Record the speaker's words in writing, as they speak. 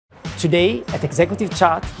Today at Executive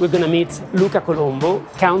Chat, we're going to meet Luca Colombo,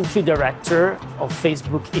 Country Director of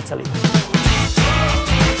Facebook Italy.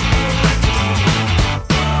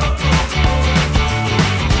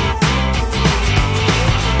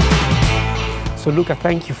 So Luca,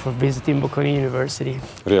 thank you for visiting Bocconi University.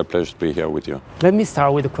 Real pleasure to be here with you. Let me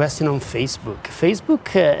start with a question on Facebook.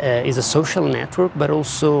 Facebook is a social network, but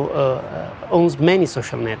also owns many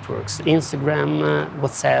social networks: Instagram,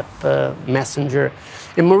 WhatsApp, Messenger,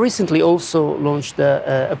 and more recently also launched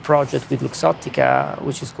a project with Luxottica,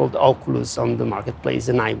 which is called Oculus on the marketplace,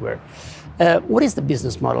 an eyewear. What is the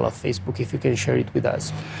business model of Facebook, if you can share it with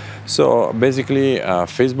us? So basically,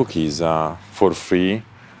 Facebook is for free,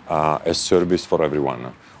 a service for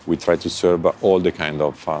everyone. We try to serve all the kind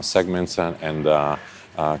of segments and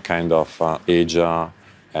kind of age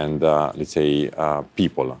and let's say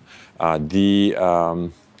people.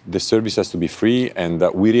 The service has to be free, and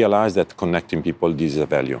we realize that connecting people, this is a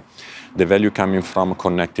value. The value coming from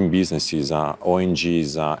connecting businesses,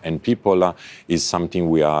 ONGs, and people is something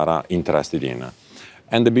we are interested in.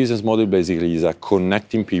 And the business model basically is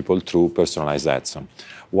connecting people through personalized ads.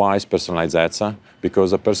 Why is personalized ads?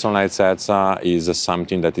 Because personalized ads is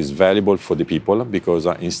something that is valuable for the people, because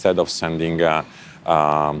instead of sending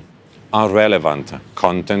irrelevant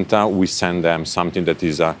content, we send them something that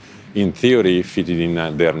is in theory fitted in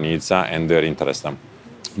their needs and their interest,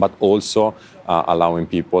 but also allowing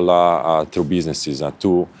people through businesses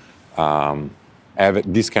to have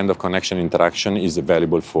this kind of connection interaction is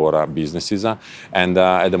valuable for businesses. And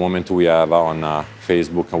at the moment we have on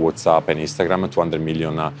Facebook, WhatsApp and Instagram 200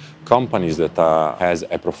 million companies that has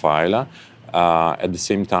a profile. At the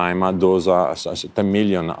same time, those 10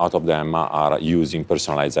 million out of them are using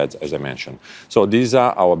personalized ads, as I mentioned. So these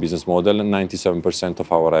are our business model. 97%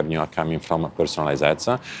 of our revenue are coming from personalized ads.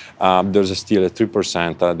 There's still a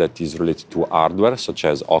 3% that is related to hardware, such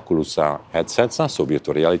as Oculus headsets, so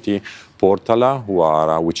virtual reality, Portal,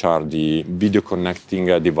 which are the video connecting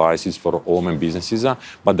devices for home and businesses,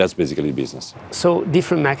 but that's basically business. So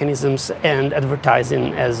different mechanisms and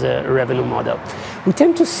advertising as a revenue model. We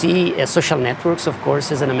tend to see social networks, of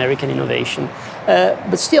course, as an American innovation,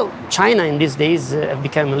 but still China in these days have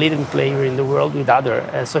become a leading player in the world with other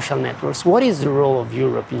social networks. What is the role of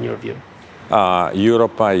Europe in your view?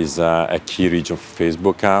 Europe is a key region for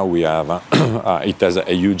Facebook. We have it has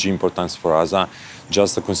a huge importance for us.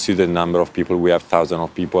 Just to consider the number of people, we have thousands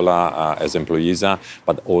of people as employees,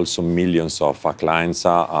 but also millions of clients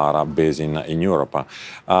are based in Europe.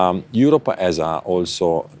 Europe has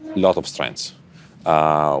also a lot of strengths.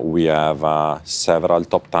 We have several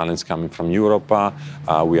top talents coming from Europe.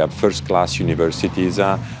 We have first-class universities,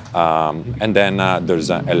 and then there's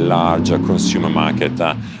a large consumer market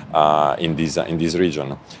in this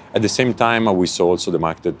region. At the same time, we saw also the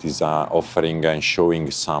market is offering and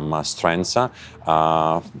showing some strengths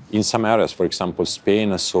in some areas. For example,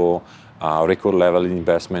 Spain saw record level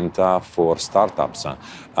investment for startups.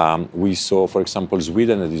 We saw, for example,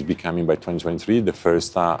 Sweden that is becoming by 2023 the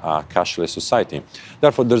first cashless society.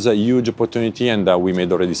 Therefore, there's a huge opportunity, and we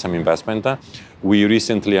made already some investment. We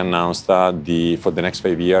recently announced for the next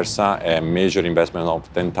 5 years a major investment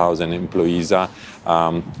of 10,000 employees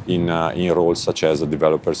in roles such as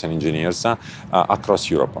developers and engineers across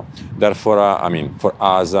Europe. Therefore, I mean, for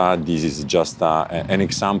us, this is just an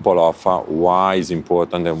example of why it's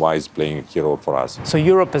important and why it's playing a key role for us. So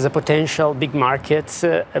Europe is a potential big market,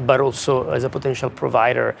 but also as a potential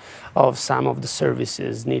provider of some of the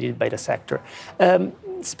services needed by the sector.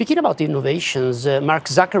 Speaking about innovations, Mark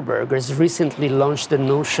Zuckerberg has recently launched the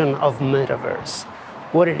notion of metaverse.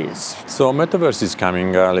 What it is? So metaverse is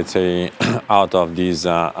coming, let's say, out of this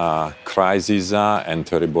crisis and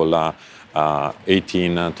terrible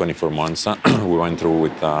 18-24 months we went through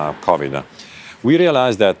with COVID. We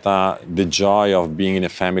realized that the joy of being in a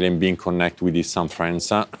family and being connected with some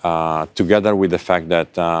friends, together with the fact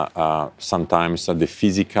that sometimes the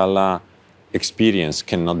physical experience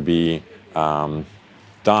cannot be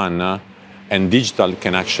done, and digital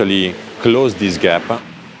can actually close this gap.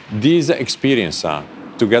 This experience,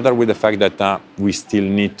 together with the fact that we still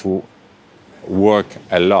need to work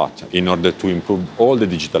a lot in order to improve all the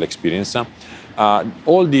digital experience,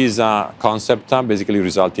 all these concepts basically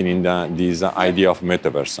resulting in this idea of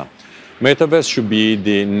metaverse. Metaverse should be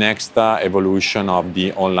the next evolution of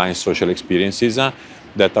the online social experiences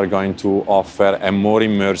that are going to offer a more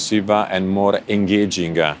immersive and more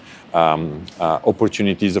engaging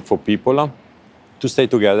opportunities for people to stay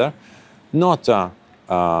together, not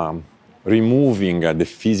removing the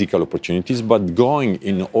physical opportunities, but going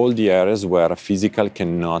in all the areas where physical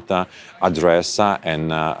cannot address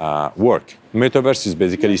and work. Metaverse is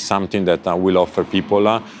basically something that will offer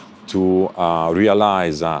people to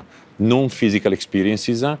realize non-physical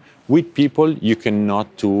experiences with people you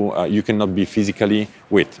cannot be physically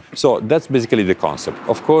with. So that's basically the concept.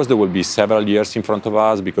 Of course, there will be several years in front of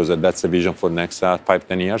us because that's the vision for the next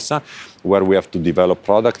 5-10 years, where we have to develop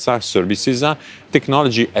products, services.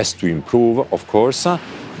 Technology has to improve, of course,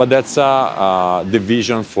 but that's the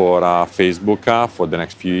vision for Facebook for the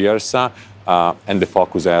next few years. And the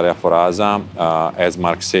focus area for us, as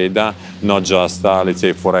Mark said, not just, let's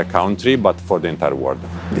say, for a country, but for the entire world.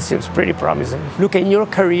 This seems pretty promising. Luca, in your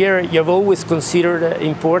career, you've always considered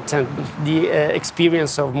important the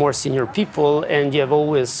experience of more senior people, and you have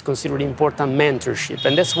always considered important mentorship.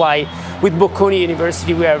 And that's why with Bocconi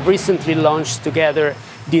University, we have recently launched together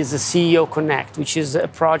this CEO Connect, which is a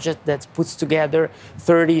project that puts together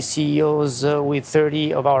 30 CEOs with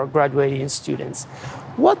 30 of our graduating students.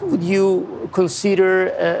 What would you consider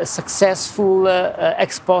a successful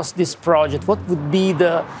ex post this project? What would be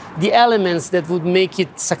the elements that would make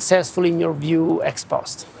it successful in your view ex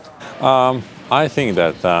post? I think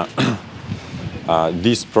that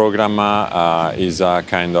this program is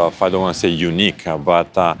kind of, I don't want to say unique,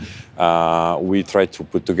 but we try to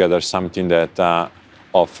put together something that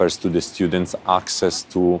offers to the students access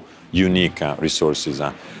to unique resources.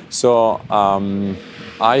 So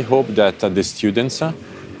I hope that the students,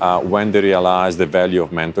 when they realize the value of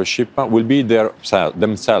mentorship, will be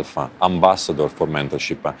themselves ambassador for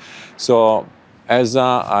mentorship. So as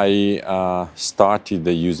I started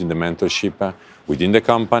using the mentorship within the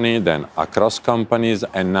company, then across companies,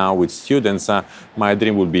 and now with students, my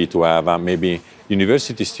dream would be to have maybe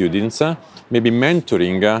university students, maybe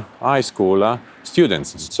mentoring high school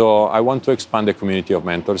students. So I want to expand the community of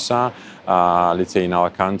mentors, let's say, in our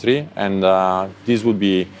country, and this would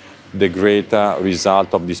be the great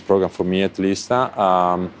result of this program for me, at least,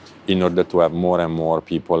 in order to have more and more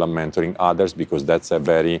people mentoring others, because that's a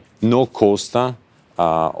very no-cost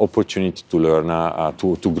opportunity to learn,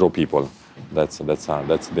 to grow people. That's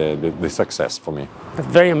the success for me.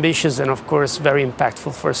 Very ambitious and, of course, very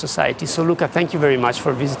impactful for society. So, Luca, thank you very much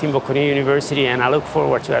for visiting Bocconi University, and I look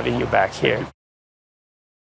forward to having you back here.